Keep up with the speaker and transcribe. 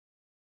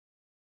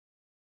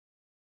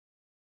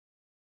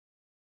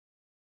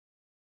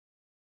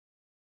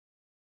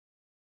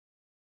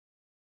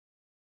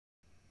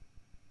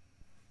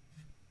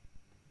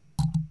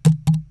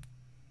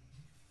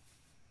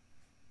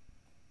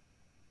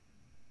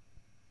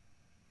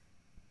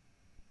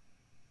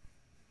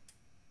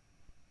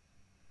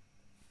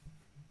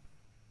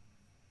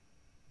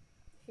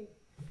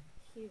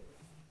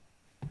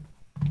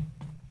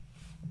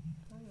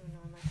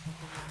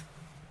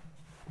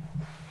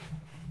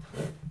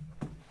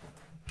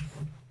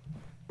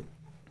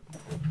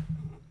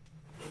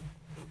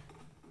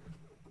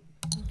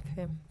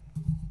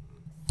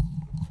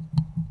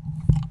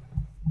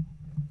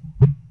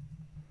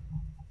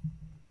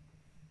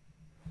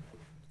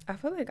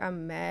feel like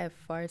I'm mad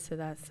far to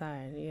that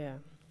side. Yeah.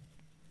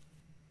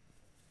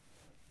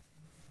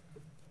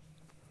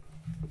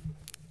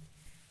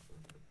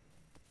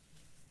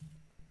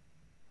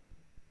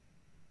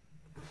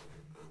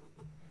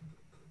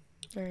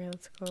 All right,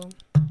 let's go.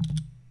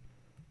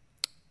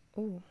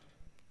 Ooh.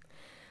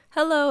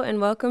 Hello, and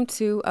welcome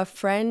to A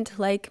Friend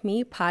Like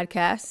Me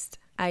podcast.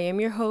 I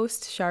am your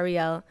host,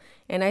 Shariel,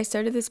 and I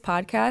started this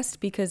podcast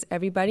because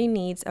everybody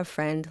needs a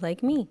friend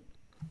like me.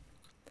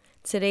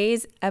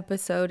 Today's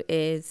episode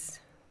is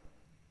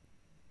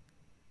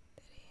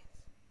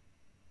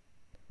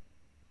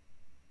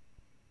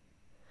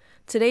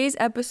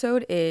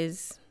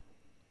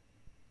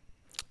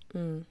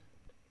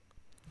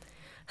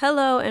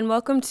Hello, and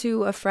welcome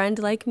to A Friend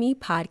Like Me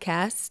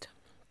podcast.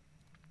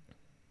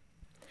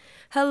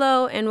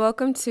 Hello, and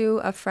welcome to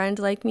A Friend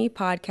Like Me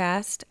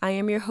podcast. I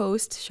am your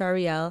host,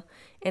 Shariel,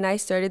 and I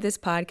started this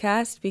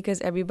podcast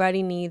because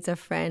everybody needs a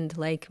friend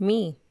like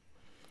me.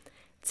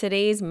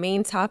 Today's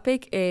main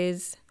topic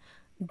is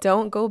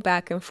don't go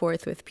back and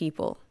forth with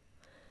people.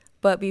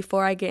 But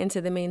before I get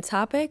into the main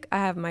topic, I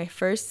have my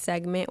first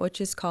segment,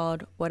 which is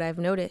called What I've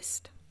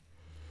Noticed.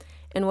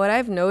 And what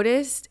I've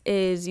noticed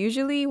is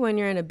usually when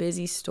you're in a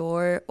busy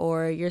store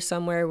or you're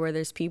somewhere where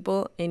there's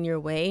people in your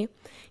way,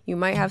 you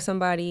might have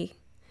somebody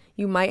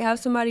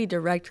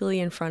directly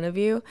in front of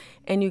you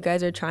and you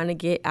guys are trying to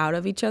get out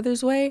of each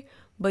other's way,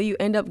 but you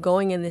end up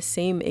going in the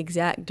same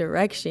exact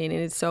direction.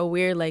 And it's so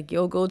weird. Like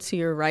you'll go to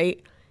your right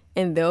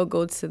and they'll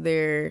go to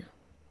their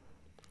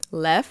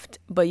left,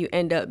 but you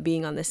end up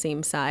being on the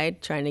same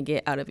side trying to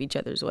get out of each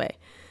other's way.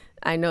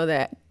 I know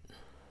that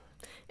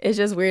it's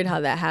just weird how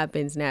that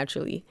happens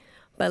naturally.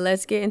 But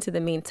let's get into the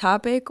main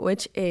topic,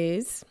 which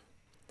is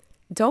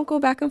don't go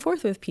back and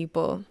forth with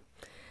people.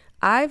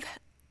 I've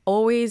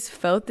always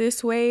felt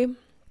this way.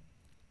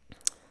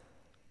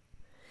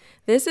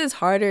 This is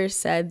harder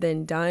said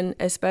than done,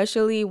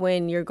 especially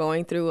when you're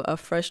going through a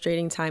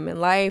frustrating time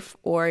in life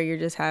or you're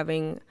just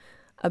having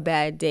a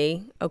bad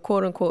day, a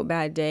quote unquote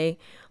bad day.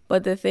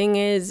 But the thing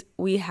is,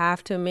 we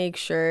have to make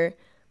sure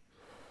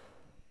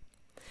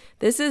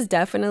this is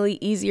definitely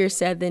easier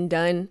said than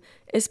done,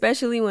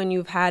 especially when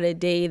you've had a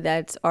day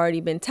that's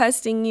already been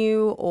testing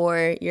you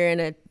or you're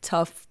in a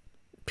tough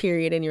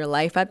period in your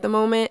life at the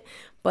moment.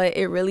 But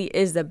it really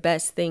is the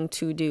best thing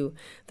to do.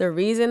 The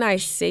reason I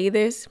say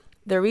this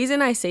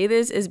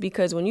is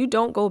because when you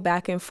don't go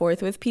back and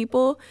forth with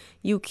people,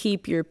 you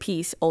keep your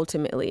peace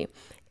ultimately.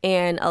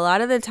 And a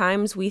lot of the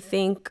times we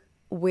think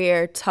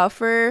we're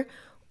tougher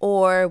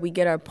or we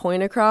get our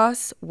point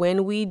across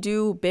when we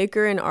do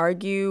bicker and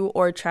argue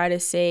or try to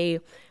say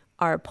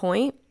our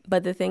point.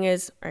 But the thing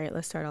is, all right,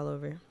 let's start all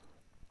over.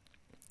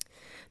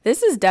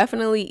 This is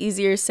definitely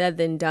easier said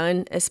than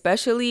done,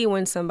 especially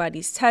when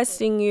somebody's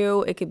testing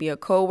you. It could be a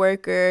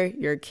coworker,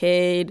 your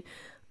kid,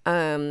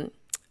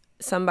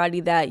 somebody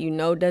that you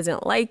know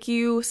doesn't like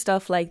you,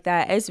 stuff like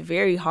that. It's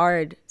very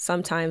hard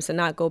sometimes to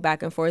not go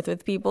back and forth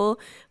with people,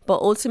 but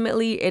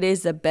ultimately it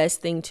is the best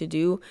thing to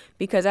do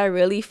because I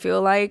really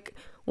feel like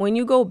when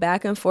you go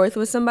back and forth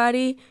with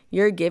somebody,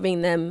 you're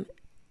giving them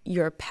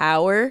your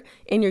power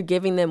and you're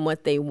giving them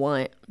what they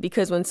want.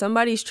 Because when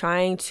somebody's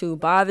trying to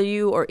bother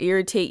you or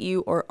irritate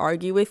you or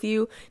argue with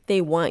you, they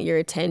want your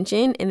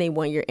attention and they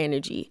want your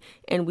energy.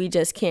 And we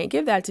just can't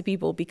give that to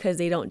people because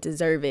they don't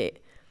deserve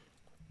it.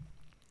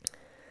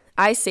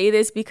 I say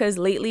this because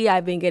lately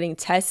I've been getting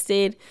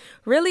tested.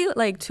 Really,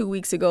 like 2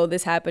 weeks ago,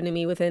 this happened to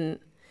me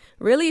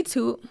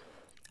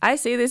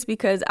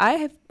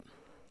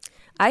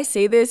I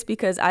say this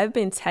because I've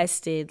been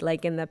tested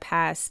like in the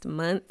past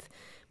month,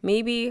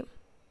 maybe.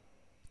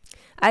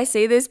 I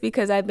say this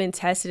because I've been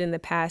tested in the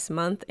past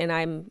month and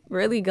I'm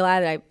really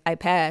glad I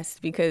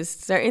passed because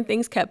certain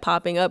things kept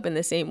popping up in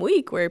the same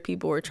week where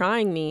people were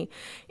trying me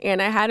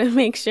and I had to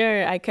make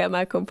sure I kept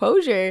my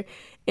composure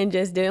and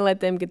just didn't let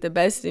them get the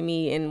best of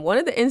me. And one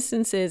of the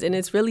instances, and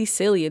it's really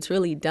silly, it's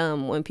really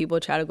dumb when people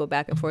try to go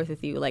back and forth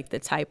with you, like the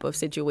type of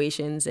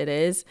situations it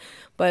is.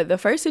 But the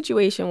first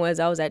situation was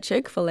I was at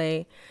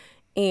Chick-fil-A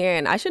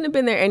and I shouldn't have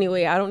been there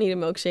anyway. I don't need a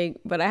milkshake,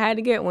 but I had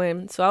to get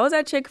one. So I was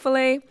at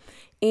Chick-fil-A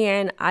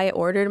and I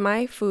ordered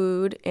my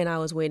food and I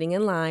was waiting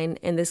in line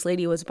and this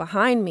lady was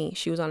behind me.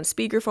 She was on a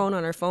speakerphone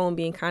on her phone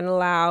being kind of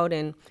loud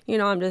and,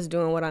 I'm just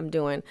doing what I'm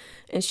doing.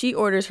 And she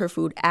orders her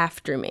food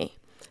after me.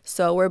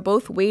 So we're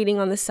both waiting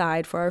on the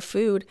side for our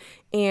food.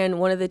 And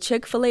one of the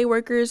Chick-fil-A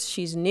workers,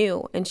 she's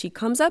new and she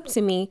comes up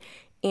to me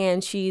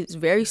and she's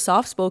very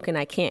soft-spoken.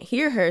 I can't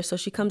hear her. So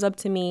she comes up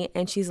to me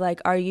and she's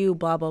like, "Are you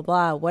blah, blah,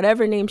 blah?"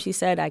 Whatever name she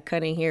said, I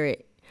couldn't hear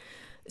it.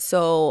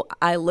 So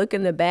I look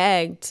in the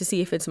bag to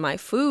see if it's my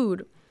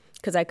food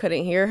because I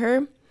couldn't hear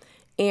her.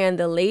 And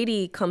the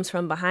lady comes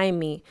from behind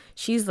me.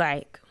 She's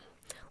like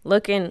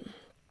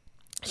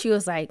she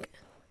was like,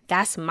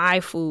 "That's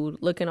my food,"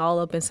 looking all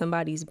up in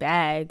somebody's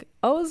bag.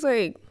 I was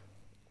like,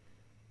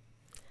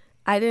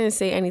 I didn't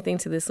say anything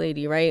to this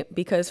lady, right?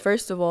 Because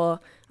first of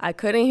all, I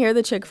couldn't hear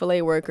the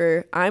Chick-fil-A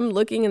worker. I'm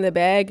looking in the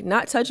bag,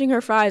 not touching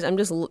her fries.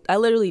 I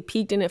literally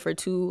peeked in it for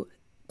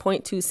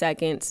 2.2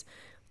 seconds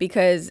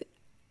because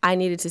I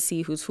needed to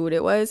see whose food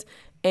it was.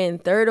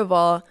 And third of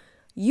all,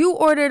 you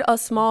ordered a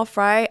small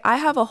fry. I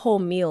have a whole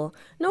meal.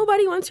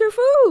 Nobody wants your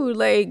food.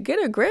 Like,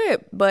 get a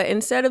grip. But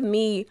instead of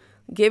me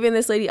giving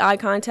this lady eye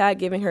contact,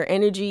 giving her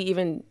energy,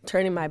 even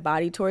turning my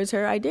body towards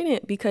her, I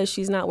didn't, because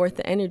she's not worth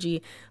the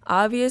energy.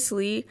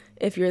 Obviously,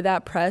 if you're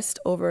that pressed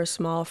over a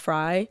small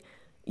fry,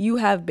 you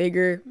have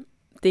bigger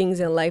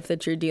things in life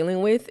that you're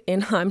dealing with,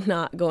 and I'm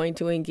not going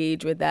to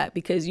engage with that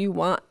because you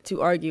want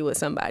to argue with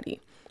somebody,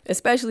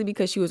 especially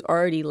because she was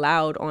already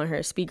loud on her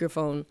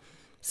speakerphone.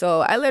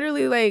 So I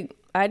literally,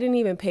 I didn't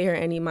even pay her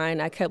any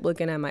mind. I kept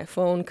looking at my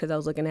phone because I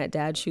was looking at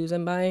dad's shoes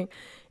I'm buying,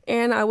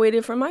 and I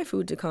waited for my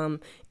food to come.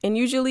 And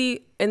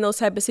usually in those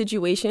type of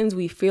situations,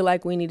 we feel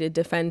like we need to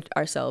defend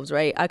ourselves,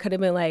 right? I could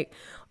have been like,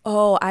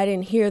 oh, I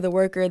didn't hear the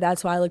worker,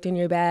 that's why I looked in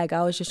your bag,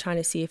 I was just trying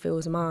to see if it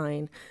was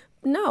mine.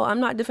 No, I'm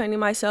not defending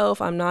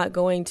myself. I'm not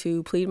going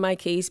to plead my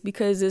case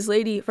because this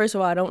lady, first of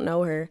all, I don't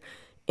know her,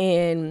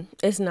 and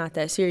it's not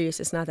that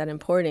serious. It's not that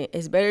important.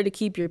 It's better to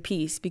keep your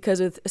peace,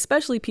 because with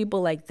especially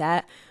people like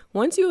that,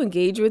 once you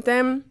engage with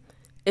them,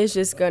 it's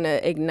just going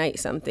to ignite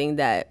something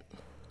that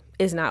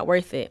is not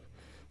worth it.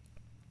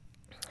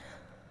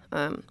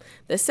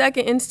 The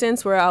second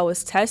instance where I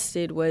was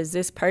tested was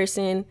this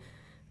person.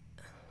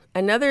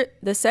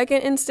 The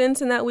second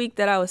instance in that week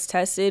that I was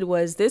tested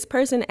was this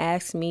person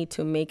asked me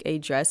to make a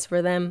dress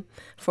for them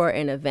for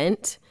an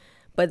event,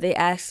 but they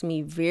asked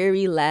me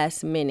very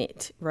last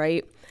minute,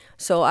 right?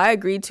 So I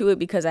agreed to it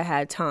because I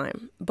had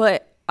time,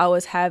 but I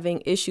was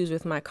having issues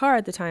with my car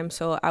at the time,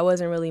 so I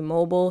wasn't really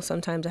mobile.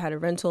 Sometimes I had a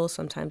rental,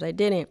 sometimes I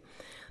didn't.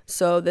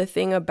 So the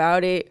thing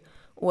about it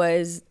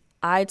was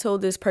I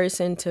told this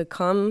person to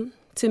come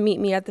to meet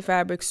me at the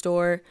fabric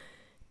store,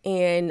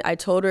 and I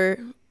told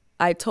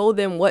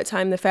them what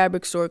time the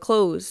fabric store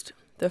closed.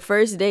 The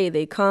first day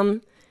they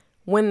come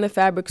when the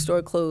fabric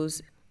store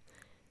closed.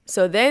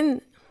 So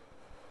then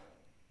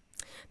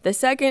the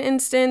second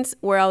instance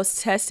where I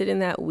was tested in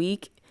that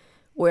week,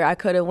 where I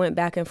could have went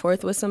back and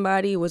forth with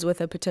somebody, was with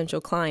a potential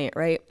client,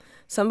 right?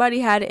 Somebody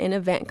had an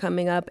event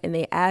coming up and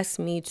they asked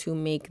me to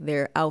make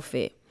their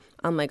outfit.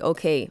 I'm like,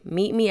 okay,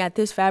 meet me at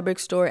this fabric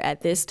store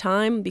at this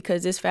time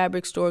because this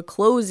fabric store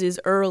closes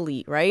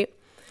early, right?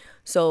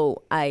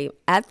 So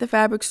at the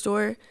fabric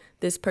store,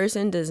 this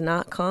person does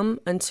not come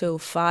until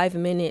 5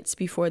 minutes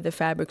before the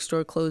fabric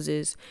store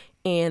closes,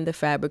 and the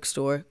fabric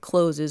store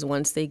closes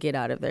once they get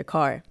out of their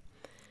car.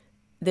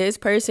 This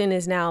person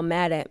is now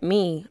mad at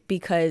me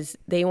because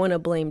they want to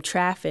blame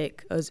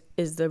traffic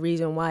is the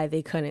reason why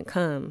they couldn't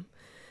come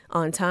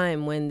on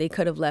time when they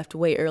could have left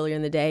way earlier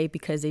in the day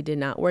because they did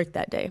not work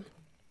that day.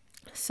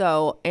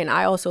 So, and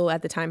I also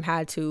at the time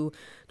had to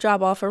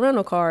drop off a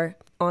rental car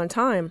on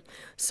time.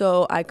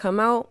 So I come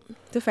out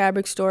the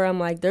fabric store, I'm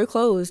like, they're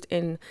closed.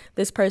 And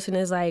this person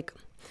is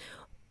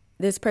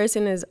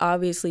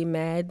obviously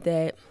mad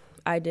that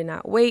I did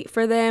not wait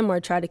for them or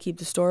try to keep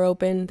the store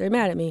open. They're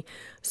mad at me.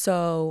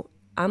 So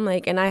I'm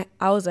like, and I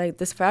was like,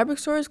 this fabric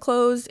store is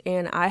closed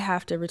and I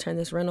have to return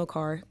this rental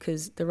car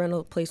because the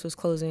rental place was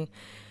closing.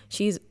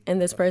 And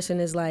this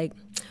person is like,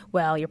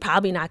 well, you're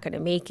probably not going to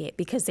make it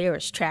because there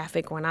was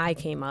traffic when I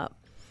came up.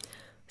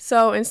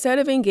 So instead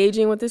of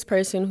engaging with this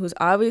person who's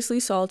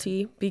obviously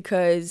salty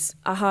because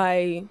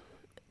they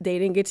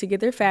didn't get to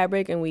get their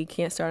fabric and we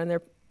can't start on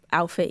their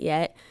outfit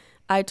yet,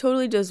 I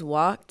totally just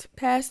walked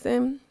past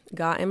them,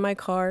 got in my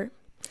car,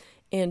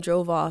 and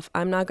drove off.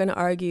 I'm not going to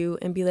argue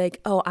and be like,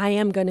 oh, I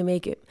am going to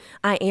make it.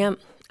 I'm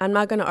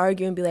not going to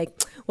argue and be like,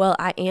 well,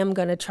 I am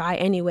going to try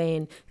anyway.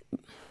 And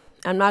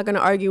I'm not going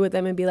to argue with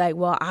them and be like,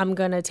 well, I'm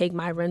going to take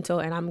my rental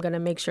and I'm going to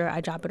make sure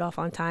I drop it off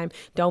on time.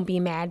 Don't be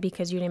mad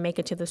because you didn't make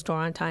it to the store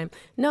on time.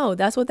 No,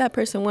 that's what that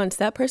person wants.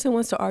 That person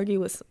wants to argue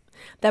with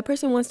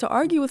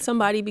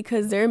somebody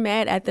because they're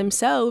mad at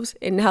themselves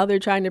and now they're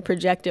trying to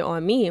project it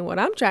on me and what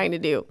I'm trying to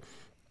do.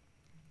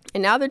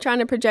 And now they're trying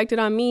to project it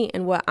on me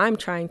and what I'm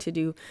trying to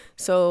do.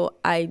 So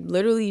I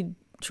literally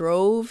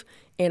drove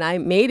and I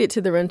made it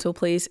to the rental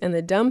place. And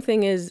the dumb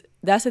thing is,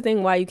 that's the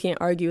thing why you can't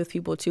argue with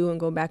people too and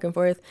go back and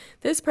forth.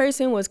 This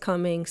person was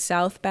coming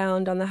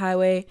southbound on the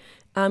highway.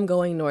 I'm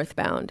going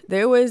northbound.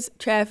 There was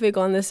traffic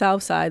on the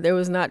south side. There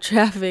was not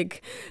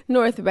traffic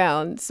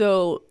northbound.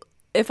 So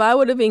if I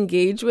would have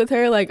engaged with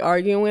her, like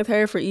arguing with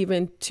her for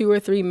even 2 or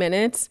 3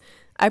 minutes,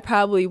 I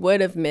probably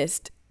would have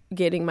missed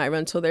getting my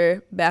rental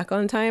there back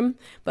on time.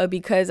 But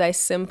because I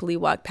simply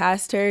walked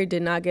past her,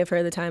 did not give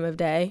her the time of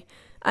day,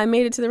 I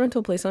made it to the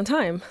rental place on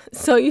time.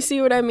 So you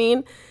see what I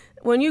mean?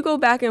 When you go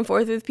back and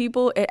forth with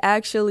people, it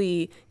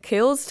actually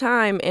kills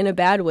time in a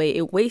bad way.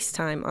 It wastes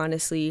time,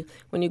 honestly.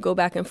 When you go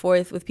back and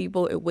forth with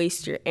people, it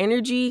wastes your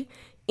energy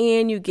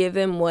and you give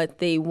them what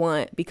they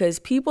want. Because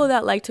people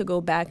that like to go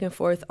back and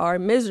forth are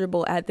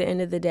miserable at the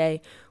end of the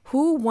day.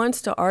 Who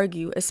wants to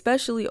argue,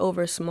 especially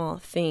over small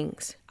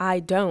things?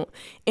 I don't.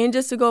 And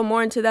just to go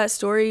more into that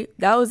story,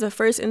 that was the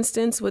first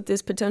instance with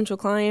this potential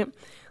client.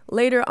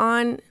 Later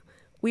on,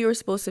 we were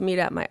supposed to meet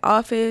at my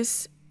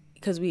office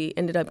because we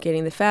ended up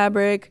getting the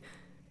fabric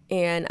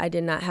and I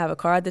did not have a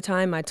car at the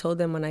time. I told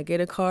them when I get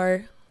a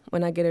car,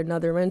 when I get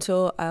another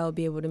rental, I'll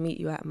be able to meet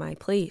you at my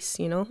place,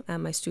 at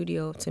my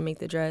studio to make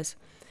the dress.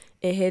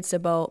 It hits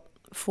about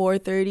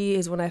 4:30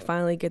 is when I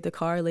finally get the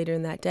car later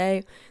in that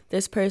day.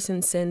 This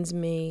person sends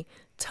me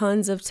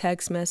tons of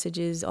text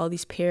messages, all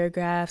these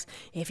paragraphs.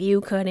 If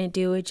you couldn't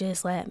do it,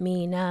 just let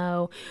me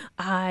know.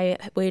 I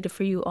waited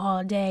for you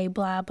all day,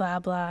 blah, blah,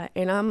 blah.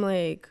 And I'm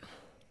like,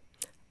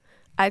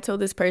 I told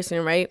this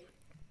person, right?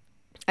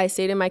 I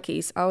stated my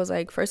case. I was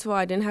like, first of all,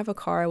 I didn't have a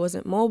car. I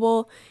wasn't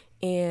mobile.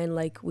 And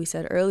like we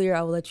said earlier,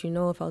 I will let you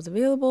know if I was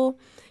available.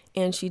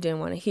 And she didn't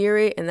want to hear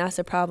it. And that's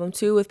a problem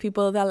too with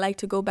people that like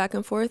to go back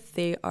and forth.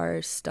 They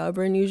are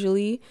stubborn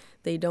usually.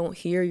 They don't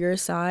hear your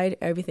side.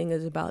 Everything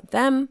is about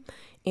them.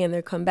 And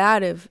they're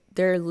combative.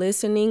 They're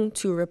listening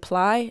to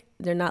reply.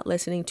 They're not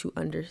listening to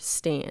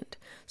understand.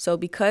 So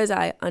because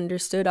I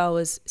understood I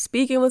was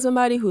speaking with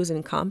somebody who's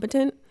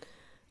incompetent,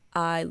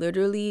 I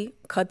literally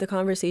cut the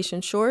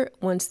conversation short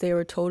once they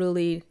were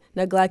totally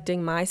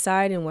neglecting my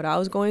side and what I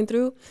was going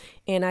through.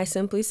 And I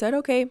simply said,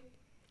 okay,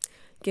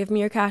 give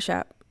me your Cash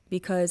App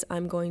because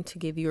I'm going to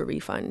give you a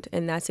refund.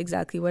 And that's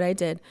exactly what I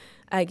did.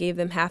 I gave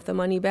them half the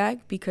money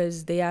back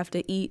because they have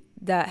to eat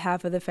that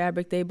half of the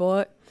fabric they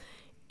bought.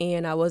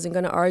 And I wasn't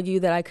going to argue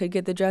that I could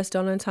get the dress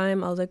done on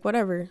time. I was like,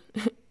 whatever,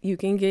 you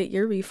can get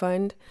your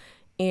refund.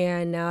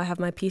 And now I have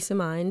my peace of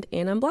mind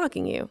and I'm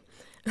blocking you.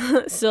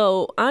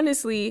 So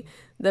honestly,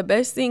 the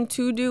best thing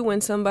to do when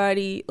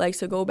somebody likes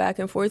to go back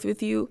and forth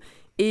with you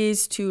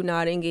is to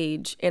not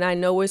engage. And I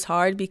know it's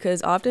hard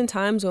because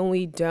oftentimes when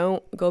we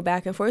don't go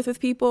back and forth with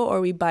people or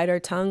we bite our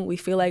tongue, we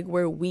feel like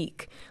we're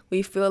weak.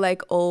 We feel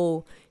like,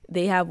 oh,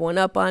 they have one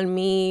up on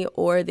me,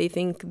 or they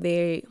think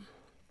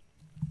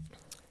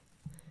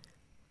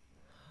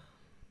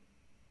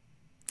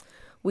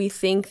we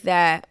think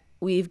that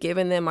we've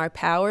given them our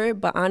power,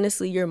 but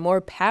honestly, you're more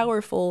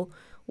powerful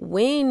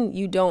when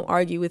you don't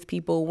argue with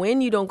people,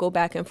 when you don't go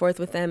back and forth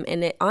with them.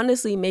 And it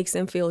honestly makes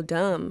them feel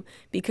dumb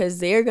because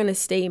they're going to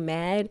stay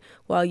mad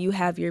while you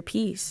have your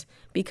peace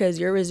because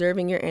you're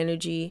reserving your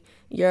energy,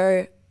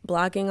 you're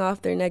blocking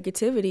off their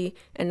negativity,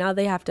 and now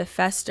they have to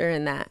fester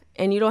in that.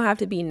 And you don't have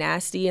to be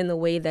nasty in the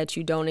way that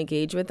you don't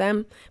engage with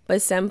them,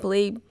 but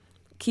simply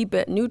keep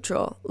it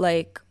neutral.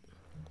 Like,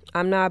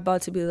 I'm not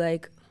about to be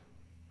like,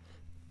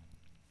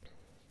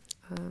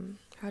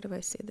 how do I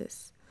say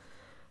this?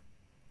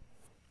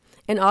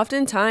 And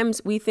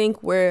oftentimes we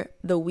think we're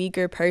the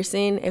weaker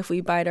person if we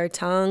bite our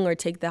tongue or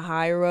take the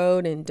high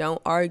road and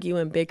don't argue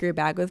and bicker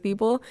back with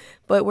people,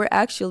 but we're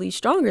actually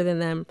stronger than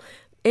them.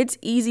 It's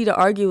easy to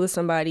argue with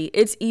somebody.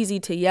 It's easy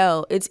to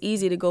yell. It's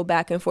easy to go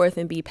back and forth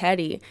and be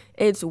petty.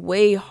 It's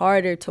way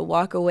harder to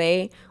walk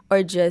away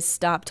or just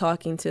stop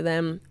talking to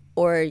them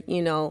or,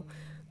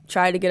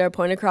 try to get our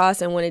point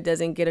across. And when it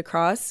doesn't get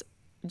across,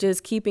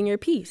 just keeping your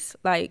peace.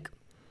 Like,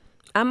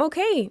 I'm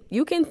okay.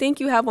 You can think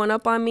you have one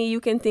up on me. You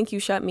can think you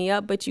shut me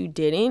up, but you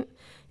didn't.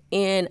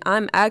 And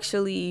I'm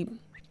actually,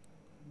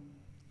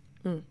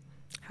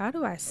 how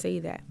do I say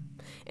that?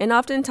 And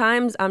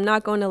oftentimes, I'm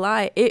not going to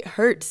lie, it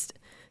hurts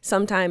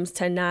sometimes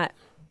to not,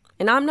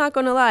 and I'm not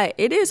going to lie,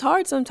 it is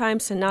hard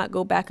sometimes to not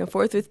go back and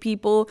forth with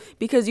people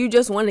because you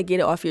just want to get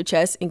it off your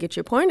chest and get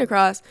your point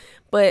across.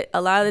 But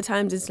a lot of the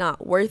times it's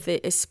not worth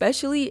it,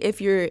 especially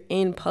if you're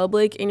in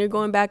public and you're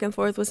going back and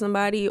forth with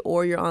somebody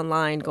or you're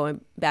online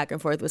going back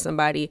and forth with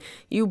somebody.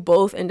 You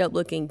both end up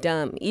looking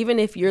dumb. Even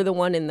if you're the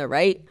one in the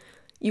right,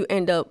 you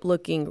end up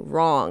looking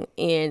wrong.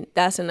 And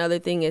that's another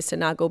thing, is to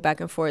not go back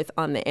and forth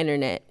on the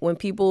internet. When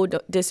people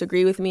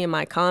disagree with me in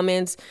my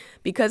comments,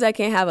 because I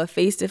can't have a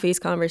face-to-face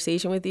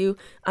conversation with you,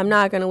 I'm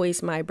not going to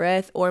waste my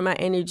breath or my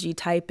energy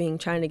typing,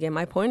 trying to get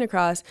my point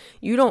across.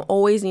 You don't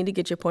always need to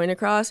get your point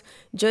across.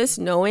 Just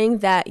knowing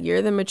that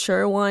you're the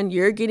mature one,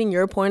 you're getting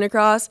your point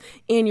across,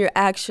 and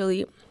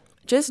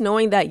just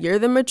knowing that you're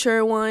the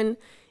mature one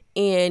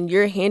and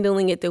you're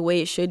handling it the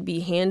way it should be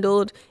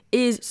handled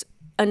is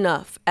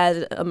enough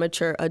as a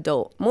mature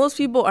adult. Most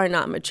people are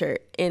not mature,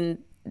 and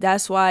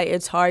that's why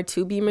it's hard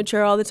to be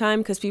mature all the time,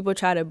 because people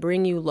try to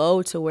bring you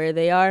low to where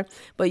they are.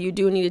 But you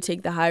do need to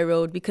take the high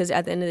road, because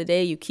at the end of the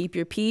day, you keep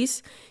your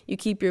peace, you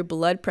keep your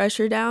blood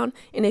pressure down,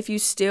 and if you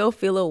still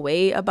feel a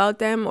way about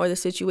them or the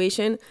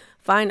situation,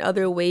 find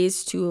other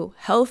ways to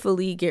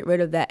healthily get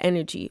rid of that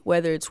energy,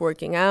 whether it's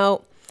working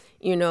out,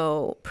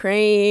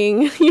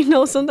 praying.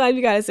 Sometimes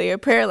you gotta say a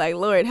prayer like,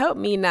 Lord, help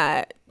me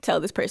not tell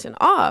this person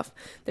off.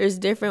 There's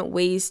different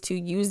ways to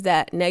use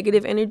that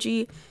negative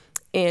energy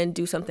and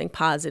do something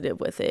positive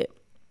with it.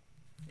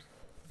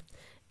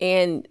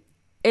 And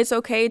it's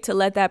okay to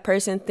let that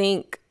person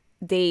think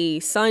they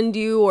sunned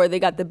you or they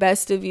got the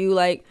best of you.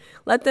 Like,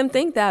 let them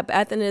think that. But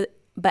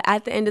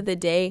at the end of the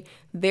day,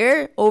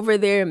 they're over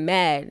there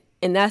mad.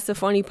 And that's the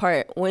funny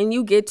part. When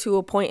you get to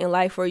a point in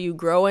life where you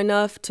grow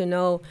enough to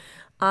know,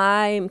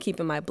 I'm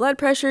keeping my blood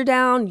pressure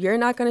down, you're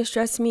not going to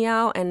stress me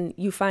out, and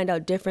you find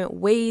out different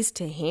ways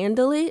to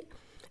handle it,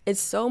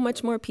 it's so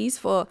much more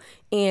peaceful,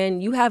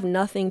 and you have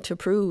nothing to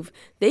prove.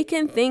 They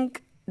can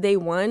think they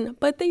won,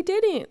 but they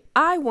didn't.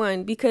 I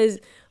won, because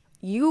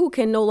you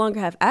can no longer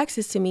have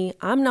access to me.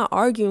 I'm not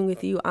arguing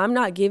with you. I'm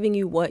not giving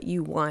you what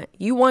you want.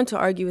 You want to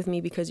argue with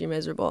me because you're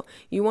miserable.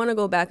 You want to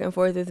go back and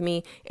forth with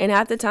me. And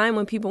at the time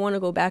when people want to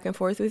go back and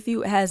forth with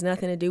you, it has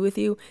nothing to do with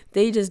you.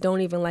 They just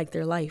don't even like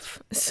their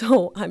life.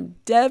 So I'm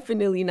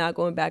definitely not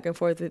going back and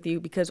forth with you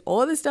because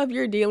all the stuff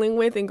you're dealing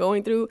with and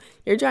going through,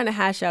 you're trying to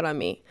hash out on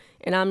me.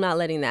 And I'm not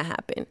letting that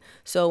happen.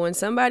 So when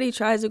somebody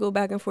tries to go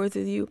back and forth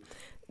with you,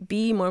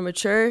 be more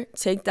mature,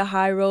 take the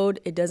high road.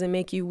 It doesn't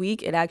make you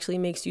weak. It actually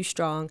makes you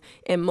strong.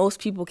 And most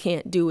people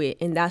can't do it.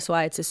 And that's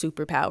why it's a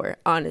superpower,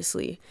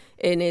 honestly.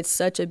 And it's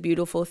such a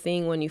beautiful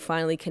thing when you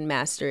finally can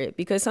master it,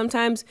 because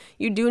sometimes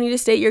you do need to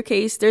state your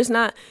case.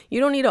 You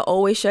don't need to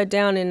always shut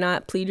down and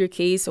not plead your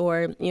case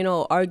or,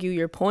 argue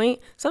your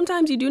point.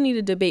 Sometimes you do need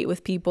to debate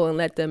with people and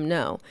let them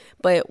know.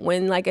 But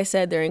when, like I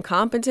said, they're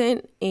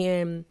incompetent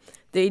and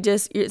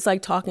it's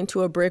like talking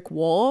to a brick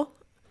wall,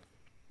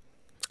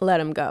 let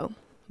them go.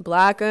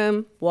 Block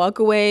them, walk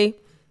away,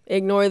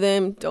 ignore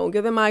them, don't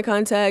give them eye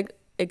contact,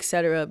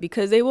 etc.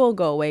 Because they will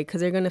go away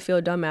because they're going to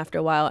feel dumb after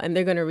a while and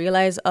they're going to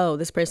realize, oh,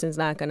 this person's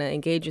not going to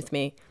engage with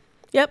me.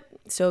 Yep.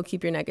 So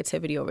keep your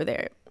negativity over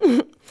there.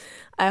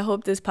 I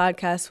hope this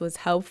podcast was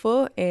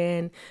helpful.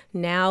 And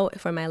now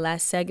for my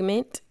last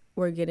segment,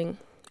 we're getting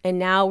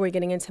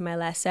into my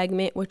last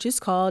segment, which is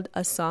called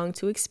A Song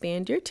to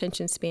Expand Your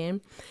Attention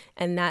Span.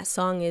 And that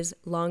song is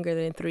longer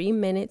than 3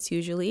 minutes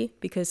usually,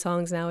 because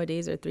songs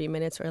nowadays are 3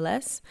 minutes or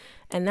less.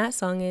 And that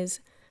song is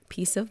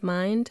Peace of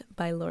Mind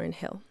by Lauryn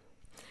Hill.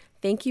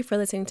 Thank you for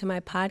listening to my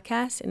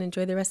podcast and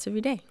enjoy the rest of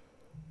your day.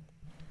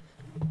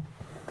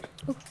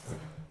 Ooh.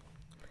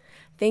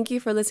 Thank you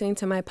for listening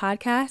to my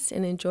podcast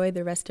and enjoy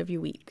the rest of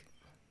your week.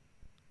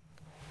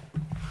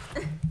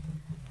 That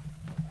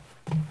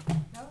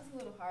was a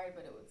little hard,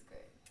 but it was good.